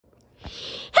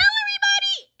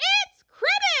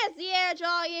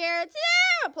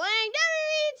We're playing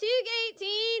WWE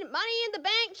 2K18 Money in the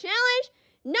Bank Challenge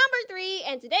number 3,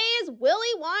 and today is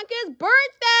Willy Wonka's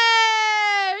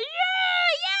birthday!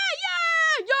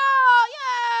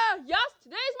 Yeah! Yes,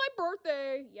 today's my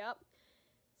birthday. Yep.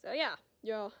 So yeah.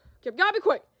 Okay, gotta be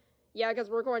quick. Yeah, because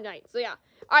we're recording night. So yeah.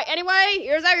 Alright, anyway,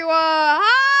 here's everyone. Hi!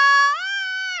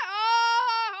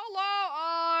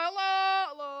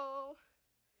 Hello.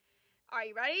 Are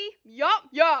you ready? Yup.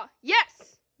 Yeah.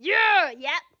 Yes.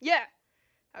 Yeah.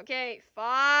 Okay,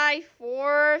 5,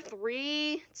 4,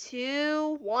 3,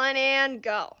 2, 1, and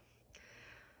go.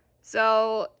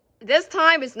 So, this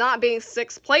time is not being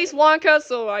 6th place, Wonka,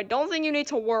 so I don't think you need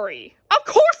to worry. Of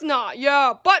course not,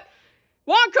 yeah, but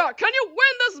Wonka, can you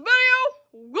win this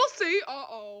video? We'll see,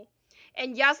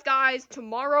 And yes, guys,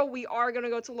 tomorrow we are gonna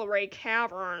go to Luray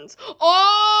Caverns.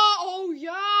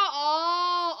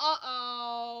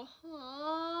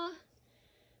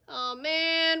 Oh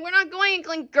man, we're not going,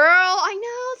 Inkling Girl. I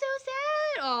know, so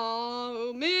sad.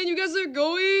 Oh man, you guys are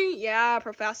going? Yeah,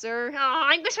 Professor. Oh,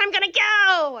 I wish I'm gonna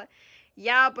go.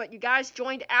 Yeah, but you guys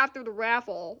joined after the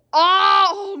raffle.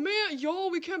 Oh man,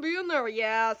 we can't be in there.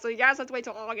 Yeah, so you guys have to wait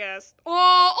till August.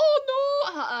 Oh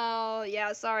no.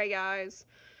 Yeah, sorry guys.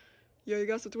 Yeah, you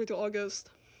guys have to wait till August.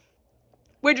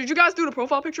 Wait, did you guys do the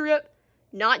profile picture yet?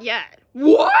 Not yet.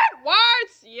 What?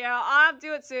 Yeah, I'll have to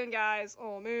do it soon, guys.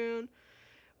 Oh man.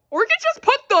 Or we can just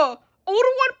put the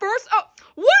older one first. Oh,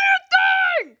 what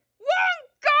are you doing?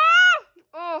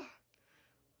 Wonka!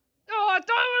 Oh, I thought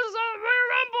it was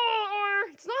Rumble, or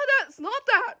it's not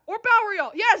that. Or Bowery.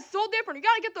 Yeah, it's so different. You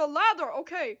gotta get the ladder.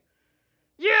 Okay.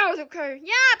 Yeah, okay.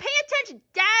 Yeah, pay attention,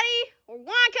 Daddy or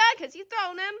Wonka, cause you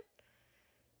throwing him.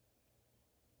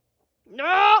 No,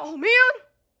 oh man.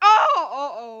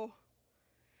 Oh.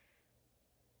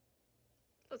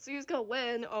 Let's see who's gonna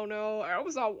win. Oh no, I hope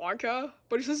it's not Wonka,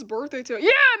 but it's his birthday too. Yeah, me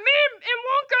and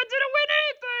Wonka didn't win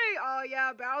anything. Oh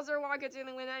yeah, Bowser, Wonka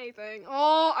didn't win anything.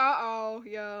 Oh,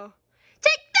 yeah.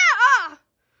 Take that!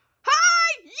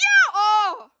 Hi!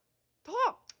 Yeah!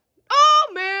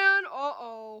 Oh man!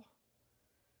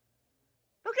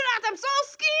 Look at that, I'm so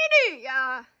skinny!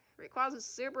 Yeah, Rayquaza's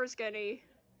super skinny.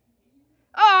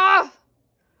 Oh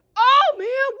man,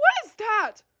 what is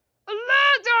that? A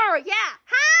ladder! Yeah!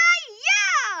 Hi!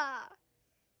 Yeah!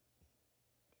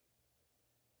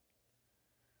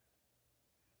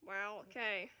 Well,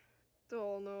 okay.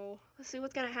 Oh no. Let's see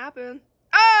what's gonna happen.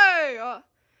 Hey!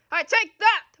 I take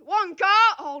that!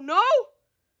 Wonka! Oh no!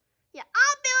 Yeah,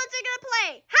 I'll be gonna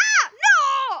play! Ha!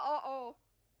 No!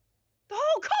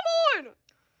 Oh, come on!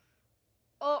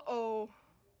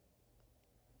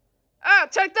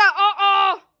 Take that!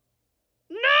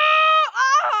 No!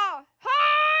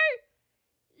 Hi!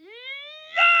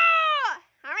 Yeah!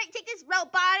 Alright, take this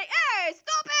robotic. Hey,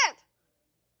 stop it!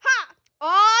 Ha!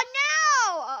 Oh no!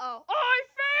 I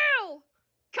fail!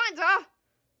 Kinda.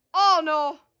 Oh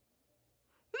no.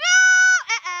 No!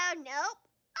 Nope.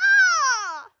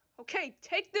 Okay,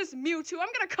 take this Mewtwo.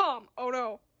 I'm gonna come. Oh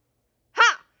no.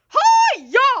 Ha! Hi!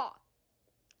 Yeah!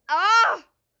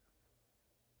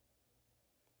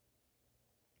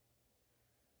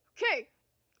 Okay.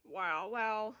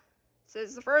 Wow. So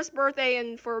it's the first birthday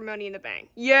and for Money in the Bank.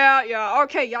 Yeah.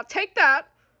 Okay, yeah, take that.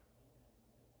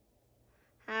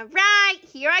 Alright,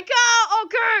 here I go.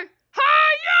 Okay.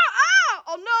 Hi, yeah!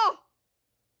 Oh no!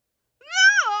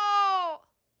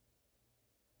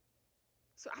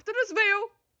 So after this video,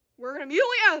 we're gonna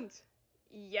immediately end.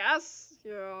 Yes.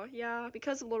 Yeah,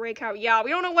 because of Luray Cow. Yeah,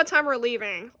 we don't know what time we're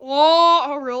leaving.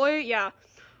 Oh, really? Yeah.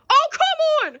 Oh,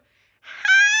 come on!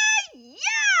 Hi,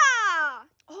 yeah!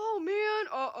 Oh, man,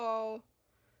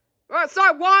 Alright,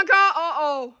 sorry,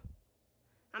 Wonka,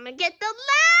 I'm gonna get the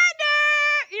ladder!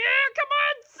 Yeah, come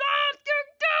on, son, do it!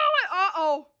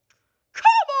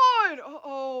 Come on!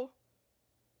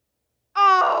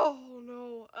 Oh,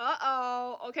 no,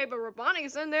 okay, but Robotnik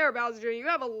is in there, Bowser. You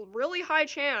have a really high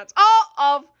chance,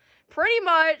 of pretty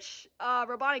much,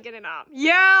 Robotnik getting up.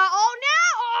 Yeah, oh,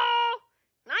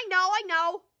 no! I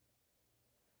know.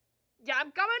 Yeah,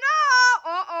 I'm coming up!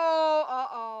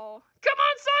 Come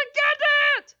on, son, get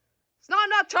it! It's not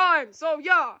enough time, so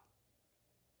yeah.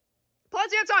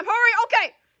 Plenty of time, hurry,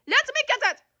 okay. Let me get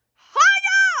it!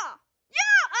 Hiya!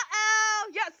 Yeah,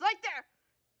 yes, right there.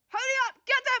 Hurry up,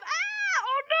 get them!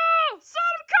 Oh no!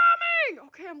 Son, I'm coming!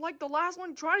 Okay, I'm like the last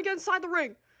one trying to get inside the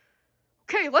ring.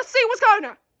 Okay, let's see what's going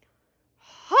on.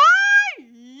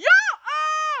 Hiya!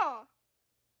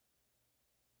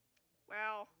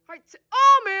 Well,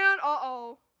 oh man,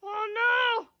 oh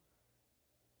no!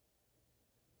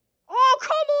 Oh,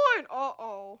 come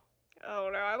on! Oh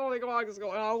no, I don't think Wonka's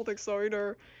going. I don't think so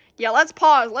either. Yeah, let's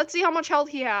pause. Let's see how much health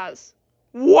he has.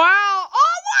 Wow!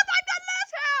 Oh, what? I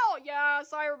Yeah,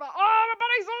 sorry, Robotnik. Oh,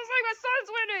 Robotnik's almost like my son's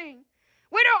winning.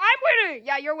 Wait, no, I'm winning.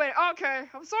 Yeah, you're winning. Okay,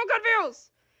 I'm so confused.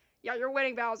 Yeah, you're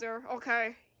winning, Bowser.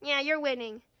 Okay. Yeah, you're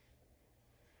winning.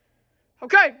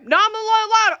 Okay, now I'm a little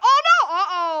louder. Oh, no.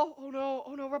 Uh-oh. Oh, no.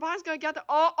 Oh, no. Robotnik's gonna get the...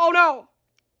 Oh, no.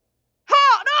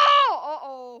 Ha! No!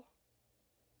 Uh-oh.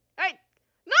 Hey.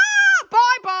 No!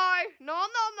 Bye-bye. No.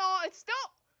 It's still...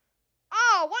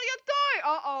 Oh, what are you doing?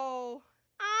 Uh-oh.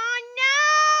 Oh, no.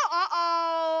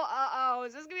 Uh-oh.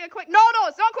 Is this gonna be a quick... No,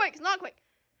 it's not quick. It's not quick.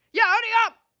 Yeah, hurry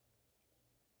up.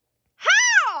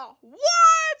 How?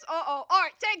 What? Uh-oh. All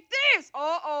right, take this.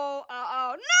 Uh-oh.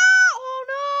 No! Oh,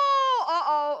 no.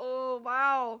 Uh-oh. Oh,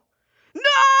 wow.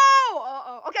 No!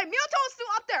 Uh-oh. Okay, Mewtwo's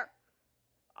still up there.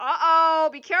 Uh-oh.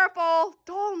 Be careful.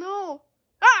 Oh, no.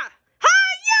 Ah!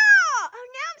 Hi-ya! Oh,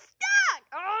 now I'm stuck.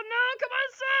 Oh, no. Come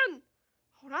on, son.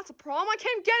 Oh, that's a problem. I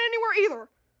can't get anywhere either.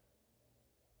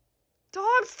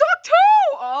 Oh, I'm stuck too.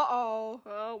 Uh-oh.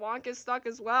 Oh, Wonka's stuck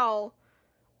as well.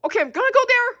 Okay, I'm gonna go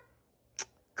there.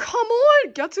 Come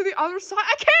on, get to the other side.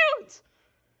 I can't!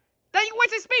 Then you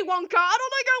wasted speed, Wonka. I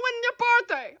don't think I'm gonna win your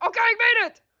birthday. Okay, I made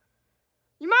it.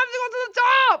 You might have to go to the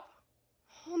top.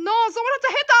 Oh no, someone has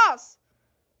to hit us.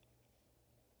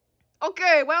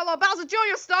 Okay, well, Bowser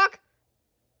Jr. stuck.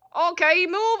 Okay,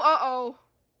 move. Uh-oh.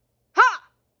 Ha!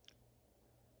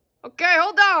 Okay,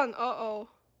 hold on. Uh-oh.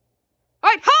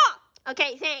 Alright, ha!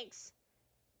 Okay, thanks.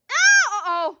 Oh,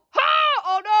 uh-oh. Ha!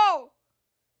 Oh no!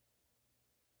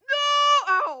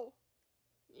 No! Ow!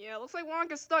 Yeah, looks like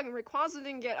Wonka's stuck and Rayquaza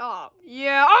didn't get up.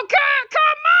 Yeah, okay,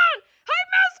 come on! I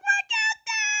must work out,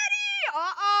 Daddy!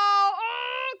 Uh-oh!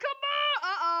 Oh, come on!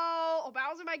 Uh-oh! Oh,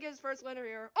 Bowser might get his first winner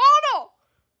here. Oh, no!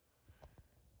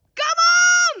 Come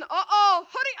on! Uh-oh!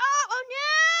 Hurry up! Oh,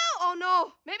 no! Oh,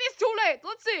 no! Maybe it's too late.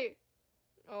 Let's see.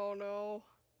 Oh, no.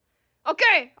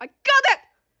 Okay, I got it!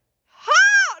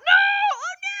 Ha! No!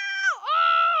 Oh, no!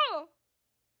 Oh!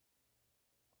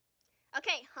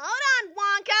 Okay, hold on,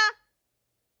 Wonka.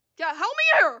 Yeah, help me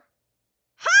here.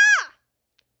 Ha!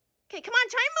 Okay, come on,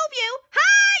 try and move you.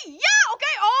 Hi! Yeah,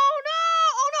 okay. Oh, no.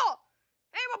 Oh, no.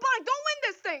 Hey, Robotnik, don't win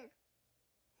this thing.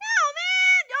 No,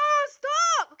 man. Oh,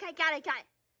 stop. Okay, got it.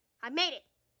 I made it.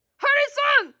 Hurry,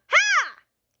 son. Ha!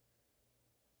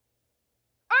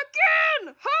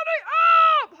 Again.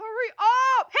 Hurry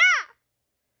up. Ha!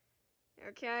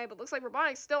 Okay, but looks like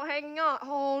Robotnik's still hanging on.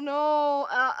 Oh, no.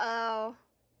 Uh-oh.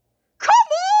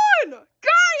 Come on!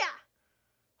 Gaia!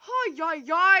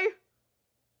 Hi.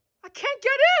 I can't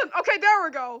get in. Okay, there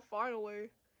we go. Finally.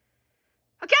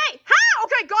 Okay. Ha!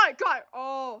 Okay, got it.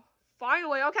 Oh,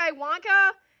 finally. Okay,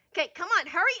 Wonka. Okay, come on.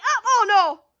 Hurry up. Oh,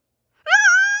 no. No!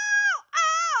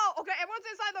 Ow! Okay, everyone's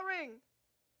inside the ring.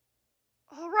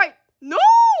 All right. No!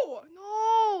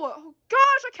 Oh,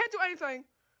 gosh. I can't do anything.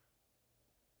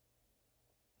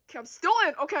 Okay, I'm still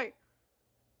in. Okay.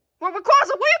 Well,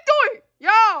 Rayquaza, what are you doing?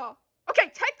 Yeah. Okay,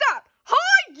 take that.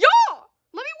 Hi, yeah.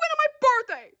 Let me win on my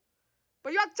birthday.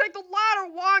 But you have to take the ladder,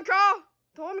 Wonka.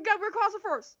 Don't let me get Rayquaza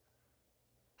first.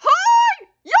 Hi,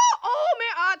 yeah. Oh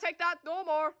man, I take that. No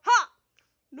more. Ha.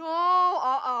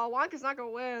 No. Wonka's not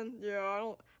gonna win. Yeah, I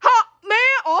don't. Ha,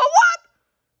 man. Oh what?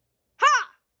 Ha.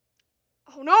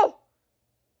 Oh no.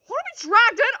 Want to be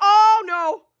dragged in? Oh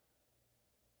no.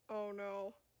 Oh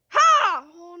no. Ha.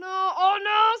 Oh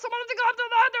no. Someone has to go up the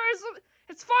ladder.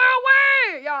 It's far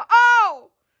away. Yeah.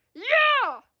 Oh.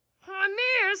 Yeah. I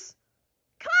miss.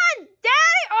 Come on,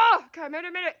 Daddy. Oh, okay, I made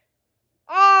it.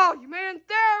 Oh, you made it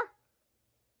there.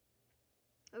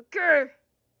 Okay.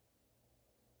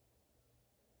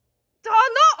 Oh,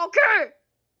 no. Okay.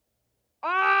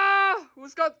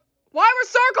 Who's got... Why we're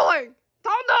circling?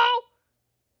 Don't know.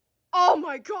 Oh,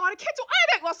 my God. I can't do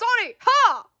anything. Well, sorry.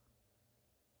 Ha.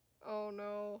 Oh,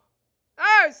 no.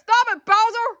 Hey, stop it,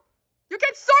 Bowser. You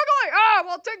keep circling.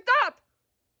 Well, take that.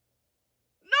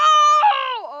 No.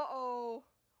 Uh-oh. Oh,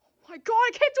 my God.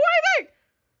 I can't do anything.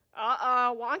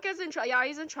 Wonka's in trouble. Yeah,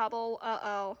 he's in trouble.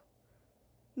 Uh-oh.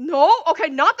 No? Okay,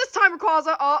 not this time,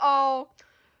 Rayquaza. Uh-oh.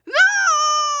 No!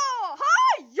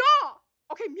 Hi! Yeah!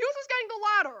 Okay, Mewtwo's getting the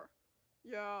ladder.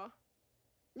 Yeah.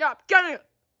 Yeah, getting it.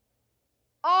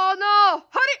 Oh, no!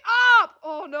 Hurry up!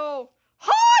 Oh, no.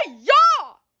 Hi!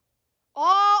 Yeah!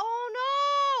 Oh,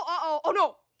 no! Uh-oh. Oh,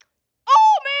 no.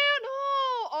 Oh, man! No!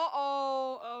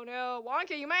 Uh-oh. Oh, no.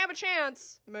 Wonka, you may have a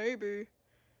chance. Maybe.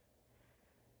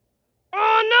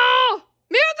 Oh, no!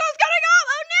 Mewtwo's getting up!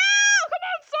 Oh, no! Come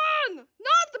on, son!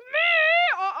 Not me!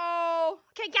 Uh-oh.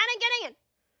 Okay, getting in.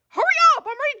 Hurry up!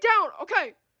 I'm already down.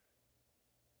 Okay.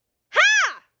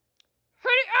 Ha!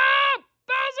 Hurry up!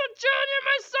 Bowser Jr.,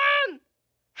 my son!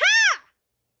 Ha!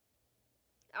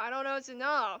 I don't know it's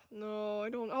enough. No, I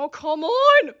don't. Oh, come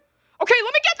on! Okay,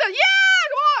 let me get that. Yeah!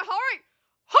 Come on! Hurry!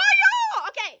 Hiya!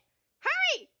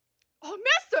 Oh,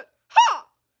 missed it. Ha!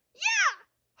 Yeah!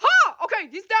 Ha! Okay,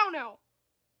 he's down now.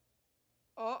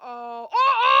 Uh-oh.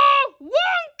 Uh-oh!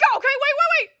 Wonka! Okay,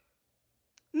 wait.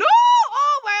 No!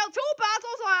 Oh, well, 2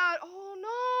 battles left. Oh,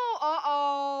 no.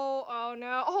 Uh-oh. Oh,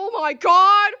 no. Oh, my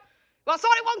God. Well,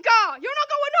 sorry, Wonka. You're not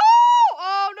going. No!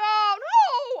 Oh, no.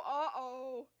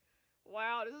 Uh-oh.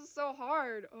 Wow, this is so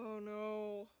hard. Oh,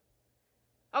 no.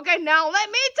 Okay, now let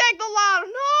me take the ladder.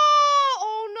 No!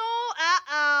 Oh, no.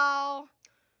 Uh-oh.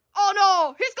 Oh,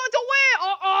 no. He's going to win.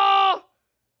 Uh-oh.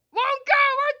 Wonka,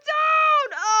 we're down.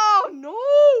 Oh,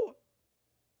 no.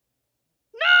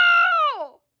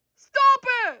 No! Stop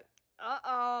it!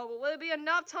 Uh-oh, will it be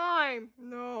enough time?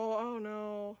 No, oh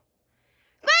no.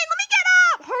 Wait, let me get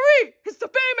up! Hurry! It's the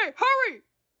baby! Hurry!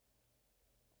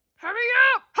 Hurry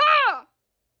up! Ha!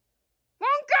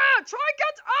 Wonka, try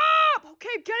get up!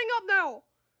 Okay, getting up now.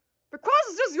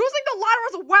 Rayquaza's just using the ladder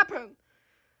as a weapon.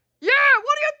 Yeah,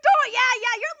 what are you doing?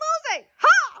 Yeah, you're losing!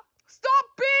 Ha! Stop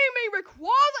being me,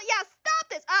 Rayquaza! Yeah, stop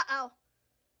this! Uh-oh.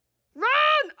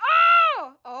 Run!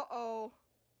 Oh! Uh-oh.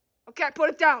 Okay, put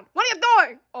it down. What are you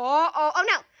doing? Uh-oh. Oh,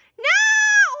 no. No!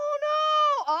 Oh,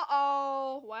 no!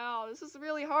 Uh-oh. Wow, this is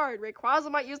really hard.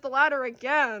 Rayquaza might use the ladder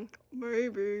again.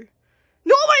 Maybe.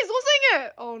 Nobody's using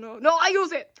it! Oh, no. No, I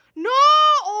use it. No!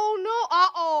 Oh, no.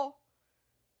 Uh-oh.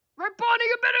 Robotnik,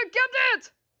 you better get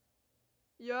it!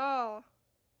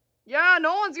 Yeah,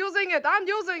 no one's using it. I'm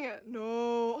using it.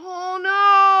 No. Oh,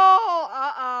 no.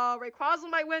 Uh-oh. Rayquaza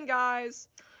might win, guys.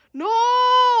 No!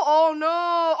 Oh, no.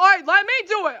 All right, let me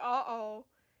do it. Uh-oh.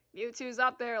 Mewtwo's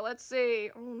up there. Let's see.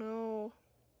 Oh, no.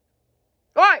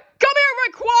 All right, come here,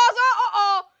 Rayquaza.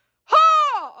 Uh-oh.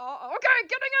 Ha! Uh-oh. Okay,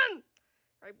 getting in.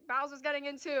 All right, Bowser's getting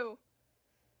in, too.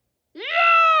 Yeah!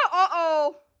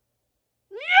 Uh-oh.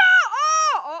 Yeah!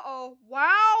 Oh! Uh-oh.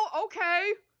 Wow,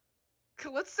 okay.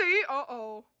 Let's see.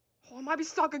 Uh-oh. Oh, I might be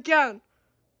stuck again.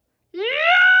 Yeah!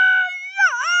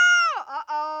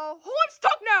 Uh-oh. Oh, I'm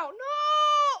stuck now. No!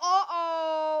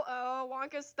 Uh-oh. Oh,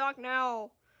 Wonka's stuck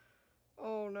now.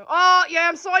 Oh, no. Oh, yeah,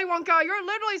 I'm sorry, Wonka. You're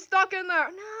literally stuck in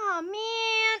there. No,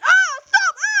 man. Oh,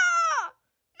 stop! Ah!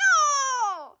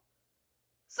 No!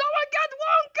 Someone get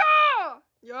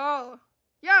Wonka!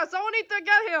 Yeah, someone need to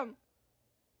get him.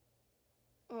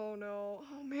 Oh, no.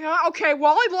 Oh, man. Okay,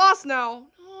 well, I lost now.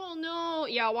 Oh, no.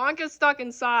 Yeah, Wonka's stuck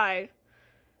inside.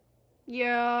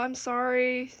 Yeah, I'm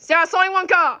sorry. Yeah, sorry,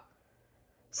 Wonka.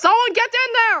 Someone get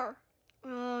in there!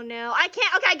 Oh, no. I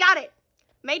can't. Okay, I got it.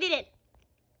 Made it in.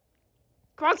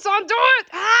 Come on, son, do it!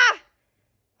 Ah!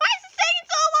 Why is it taking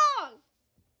so long?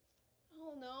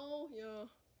 Oh, no. Yeah.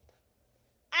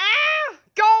 Ah!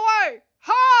 Go away!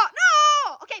 Ha!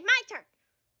 No! Okay, my turn.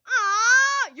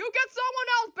 Ah! You get someone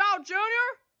else, Bow Jr.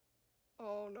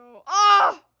 Oh, no.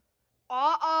 Ah!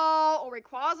 Uh-oh. Oh,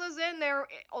 Rayquaza's in there,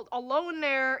 alone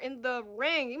there in the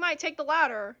ring. He might take the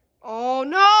ladder. Oh,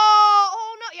 no!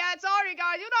 Oh, no! Yeah, sorry,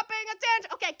 guys. You're not paying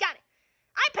attention. Okay, got it.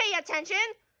 I pay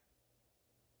attention.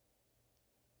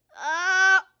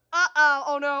 Uh-oh.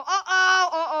 Oh, no.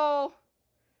 Uh-oh.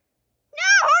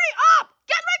 No, hurry up!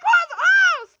 Get Rayquaza!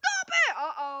 Oh, stop it!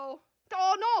 Uh-oh.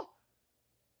 Oh, no.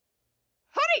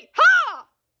 Hurry! Ha!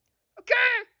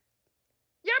 Okay.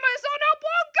 Yeah, my son, no,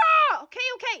 Wonka!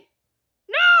 Okay.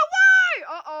 No,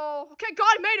 why? Uh-oh. Okay,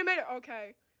 God, made it.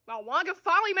 Okay. Well, Wonka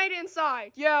finally made it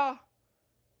inside. Yeah.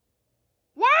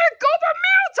 Why go for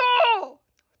Mewtwo?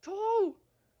 Oh,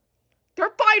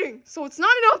 they're fighting, so it's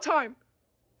not enough time.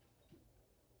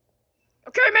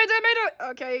 Okay, made it.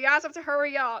 Okay, you guys have to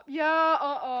hurry up. Yeah,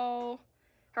 uh-oh.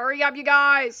 Hurry up, you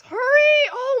guys. Hurry!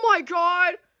 Oh, my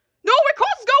God. No,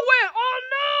 Rayquaza's gonna win. Oh,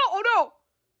 no. Oh, no.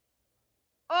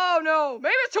 Oh, no.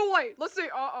 Maybe it's too late. Let's see.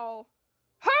 Uh-oh.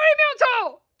 Hurry,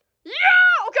 Mewtwo!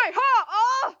 Yeah! Okay,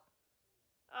 ha!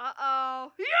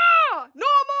 Uh-oh. Yeah! No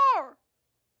more!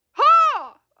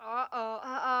 Ha!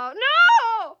 Uh-oh.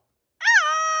 No!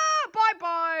 Ah!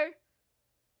 Bye-bye.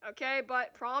 Okay,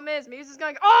 but promise, Mewtwo's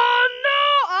gonna go. Oh,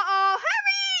 no! Uh-oh.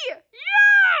 Hurry!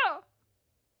 Yeah!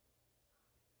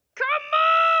 Come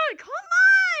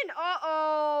on!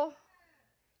 Uh-oh.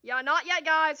 Yeah, not yet,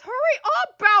 guys. Hurry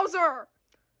up, Bowser!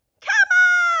 Come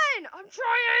on! I'm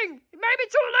trying! It may be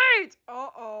too late!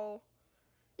 Uh-oh.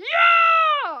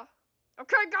 Yeah!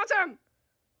 Okay, got him!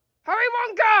 Hurry,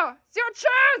 Wonka! It's your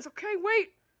chance! Okay, wait.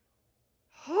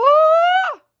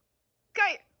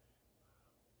 Okay.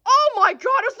 Oh my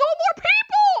God, there's no more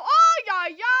people! Ay,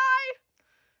 ay, ay!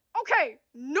 Okay,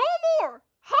 no more!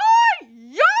 Hi!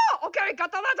 Yeah! Okay,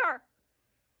 got the letter!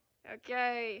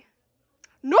 Okay.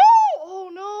 No! Oh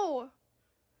no!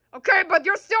 Okay, but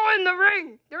you're still in the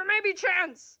ring. There may be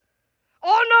chance.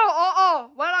 Oh no!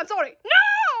 Uh-oh. Well, I'm sorry.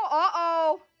 No!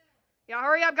 Uh-oh. Yeah,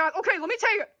 hurry up, guys. Okay, let me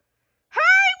take it.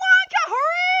 Hey, Wonka!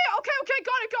 Okay,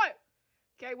 got it.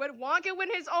 Okay, when Wonka win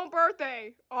his own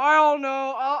birthday. I don't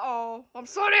know. Uh-oh. I'm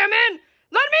sorry, I'm in.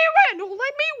 Let me win. No, let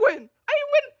me win. I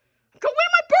didn't win. Go win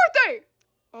my birthday.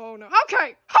 Oh, no.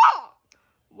 Okay. Ha!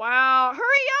 Wow. Hurry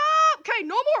up. Okay,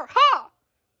 no more. Ha!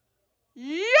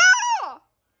 Yeah!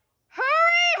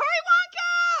 Hurry,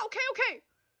 Wonka! Okay.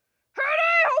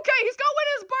 Hurry! Okay, he's gonna win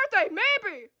his birthday,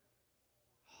 maybe.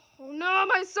 Oh no,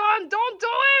 my son, don't do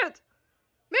it!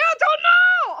 Mewtwo,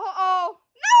 no! Uh-oh.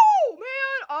 No,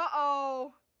 man!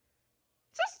 Uh-oh.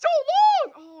 This is too long!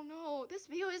 Oh no, this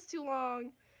video is too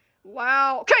long.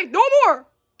 Wow. Okay, no more!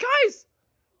 Guys!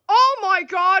 Oh my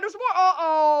god, there's more.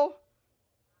 Uh-oh.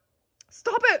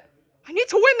 Stop it! I need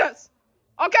to win this!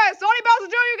 Okay, sorry, Bowser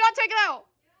Jr., you gotta take it out.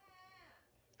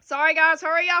 Sorry, guys,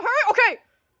 hurry up, hurry! Okay!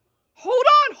 Hold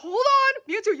on!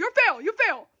 Mewtwo, you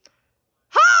fail!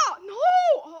 Ha! No!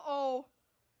 Uh-oh.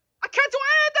 I can't do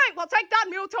anything! Well, take that,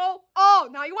 Mewtwo! Oh,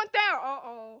 now you went there!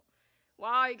 Uh-oh.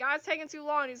 Wow, you guys taking too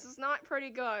long. This is not pretty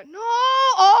good. No!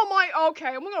 Oh my,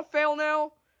 okay, I'm gonna fail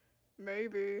now.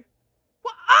 Maybe.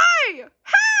 What? Hey!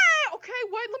 Okay,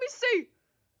 wait, let me see.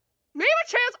 Maybe a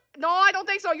chance. No, I don't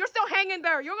think so. You're still hanging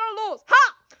there. You're gonna lose.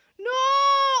 Ha! No!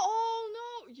 Oh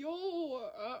no! Yo!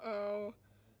 Uh-oh.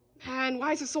 Man,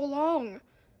 why is it so long?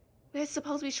 It's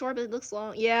supposed to be short, but it looks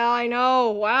long. Yeah, I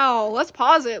know. Wow. Let's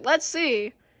pause it. Let's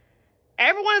see.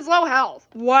 Everyone is low health.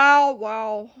 Wow.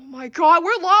 Oh my god,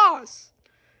 we're lost.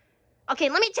 Okay,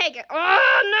 let me take it.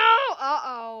 Oh no!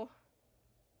 Uh-oh.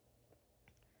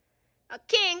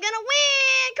 Okay, I'm gonna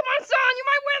win! Come on, son, you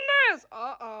might win this!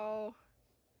 Uh-oh.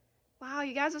 Wow,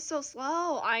 you guys are so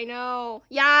slow. I know.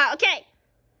 Yeah, okay.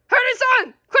 Hurry,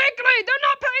 son! Quickly! They're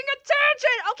not paying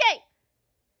attention! Okay.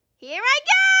 Here I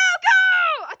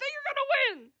go! I think you're gonna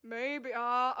win! Maybe,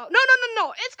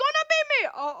 No. It's gonna be me!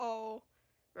 Uh-oh.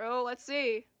 Bro, let's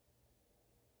see.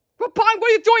 Robotnik, what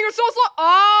are you doing? You're so slow!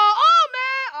 Oh,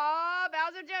 man! Oh,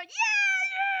 Bowser Jr.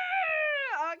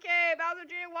 Yeah! Okay, Bowser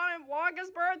Jr. won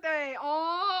Wonka's birthday.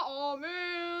 Oh,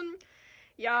 man.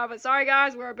 Yeah, but sorry,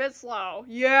 guys, we're a bit slow.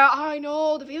 Yeah, I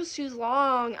know, the video's too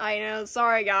long. I know,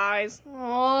 sorry, guys.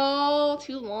 Oh,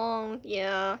 too long.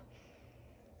 Yeah.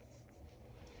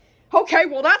 Okay,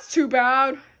 well, that's too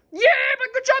bad. Yeah,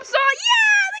 but good job, son!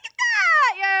 Yeah, look at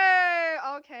that! Yay!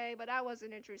 Okay, but that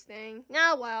wasn't interesting.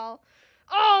 Oh, well.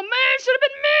 Oh, man, should have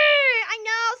been me! I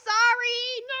know,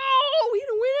 sorry! No, we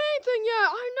didn't win anything yet,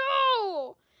 I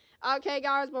know! Okay,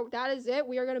 guys, but that is it.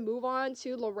 We are going to move on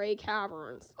to Luray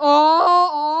Caverns.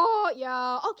 Oh,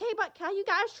 yeah. Okay, but can you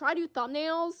guys try to do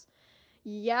thumbnails?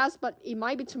 Yes, but it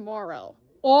might be tomorrow.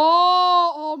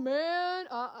 Oh, man.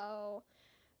 Uh-oh.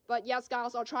 But yes,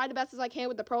 guys, I'll try the best as I can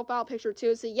with the profile picture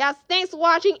too. So yes, thanks for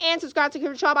watching and subscribe to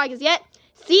the channel because yet.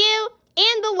 See you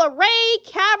in the Luray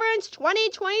Caverns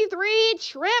 2023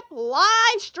 trip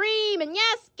live stream. And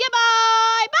yes,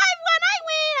 goodbye. Bye everyone, I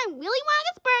win. I'm Willy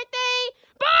Wonka's birthday.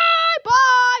 Bye.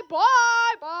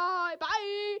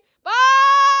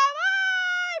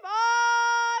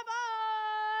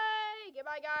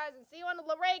 Goodbye, guys, and see you on the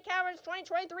Luray Caverns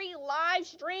 2023 live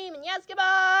stream. And yes,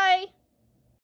 goodbye.